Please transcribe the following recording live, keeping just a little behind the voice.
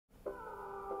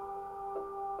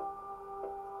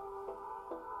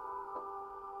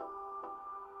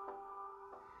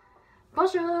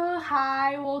Bonjour,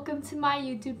 hi, welcome to my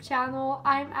YouTube channel.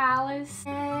 I'm Alice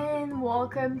and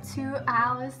welcome to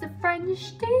Alice the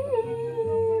French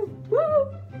Tea.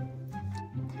 Woo!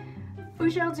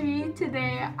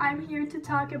 Today, I'm here to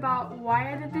talk about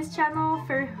why I did this channel,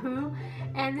 for who,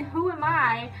 and who am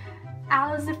I?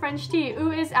 Alice the French Tea.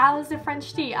 Who is Alice the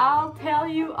French Tea? I'll tell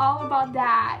you all about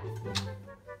that.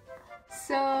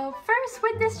 So first,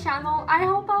 with this channel, I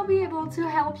hope I'll be able to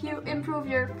help you improve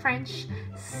your French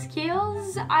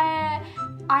skills. I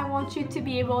want you to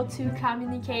be able to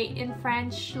communicate in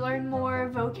French, learn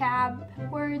more vocab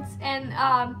words, and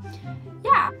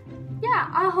yeah,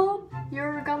 I hope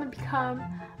you're gonna become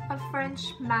a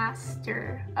French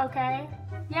master, okay?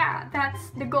 Yeah,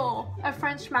 that's the goal, a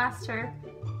French master.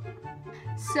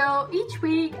 So each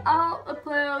week I'll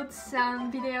upload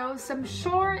some videos, some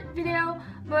short video,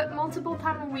 but multiple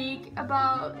times a week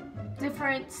about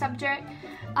different subject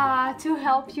to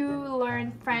help you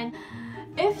learn French.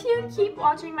 If you keep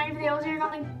watching my videos, you're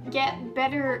gonna get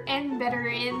better and better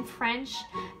in French,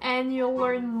 and you'll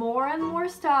learn more and more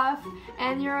stuff,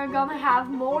 and you're gonna have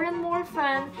more and more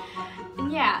fun.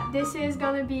 And yeah, this is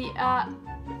gonna be a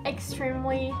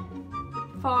extremely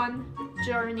fun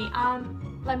journey.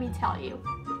 Let me tell you.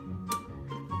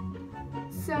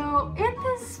 So in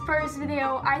this first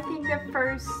video, I think the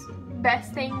first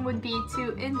best thing would be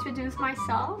to introduce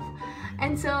myself.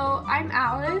 And so I'm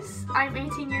Alice, I'm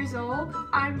 18 years old,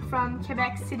 I'm from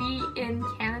Quebec City in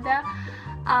Canada.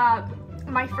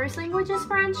 My first language is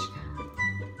French.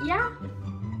 Yeah,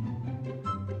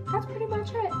 that's pretty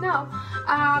much it. No,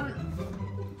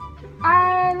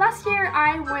 last year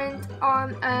I went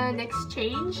on an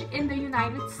exchange in the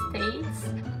United States,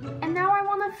 and now I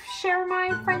want to share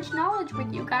my French knowledge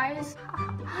with you guys.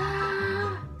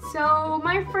 So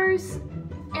my first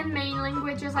and main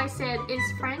language, as I said, is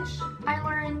French. I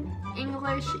learned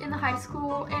English in high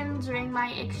school and during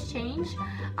my exchange.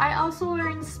 I also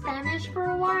learned Spanish for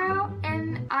a while,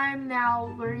 and I'm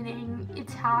now learning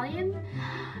Italian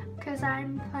because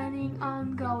I'm planning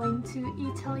on going to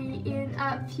Italy in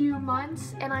a few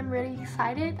months, and I'm really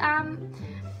excited.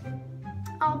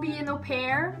 I'll be an au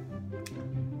pair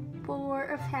for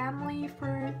a family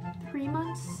for 3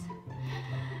 months,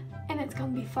 and it's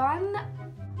gonna be fun,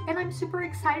 and I'm super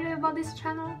excited about this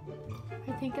channel.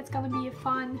 I think it's gonna be a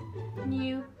fun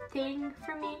new thing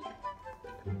for me.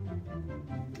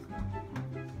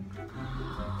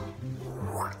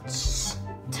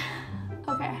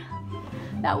 Okay,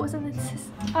 that was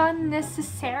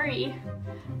unnecessary.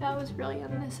 That was really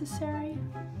unnecessary.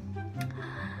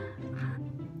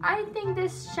 I think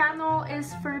this channel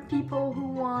is for people who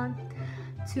want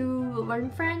to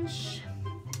learn French,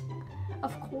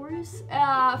 of course,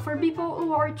 for people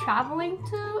who are traveling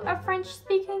to a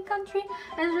French-speaking country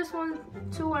and just want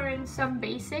to learn some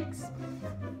basics,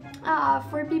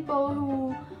 for people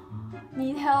who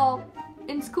need help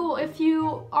in school. If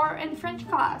you are in French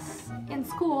class in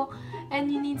school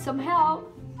and you need some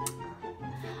help,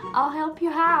 I'll help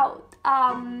you out.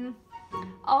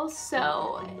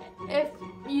 Also, if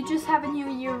you just have a New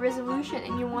Year resolution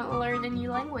and you want to learn a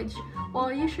new language, well,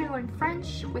 you should learn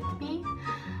French with me.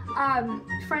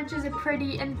 French is a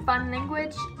pretty and fun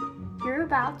language. You're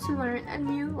about to learn a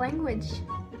new language.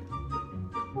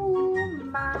 Oh,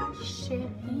 my chérie.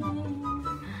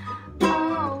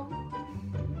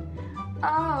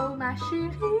 Oh, my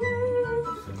chérie.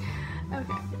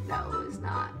 Okay, that was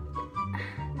not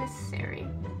necessary.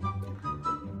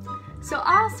 So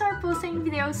I'll start posting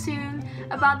videos soon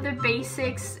about the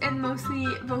basics and mostly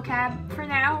vocab for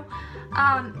now.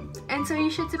 And so you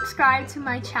should subscribe to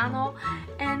my channel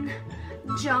and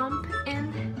jump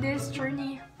in this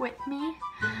journey with me,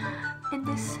 in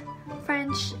this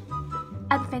French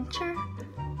adventure.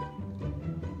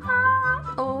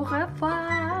 Au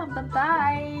revoir, bye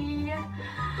bye,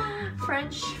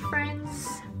 French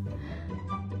friends.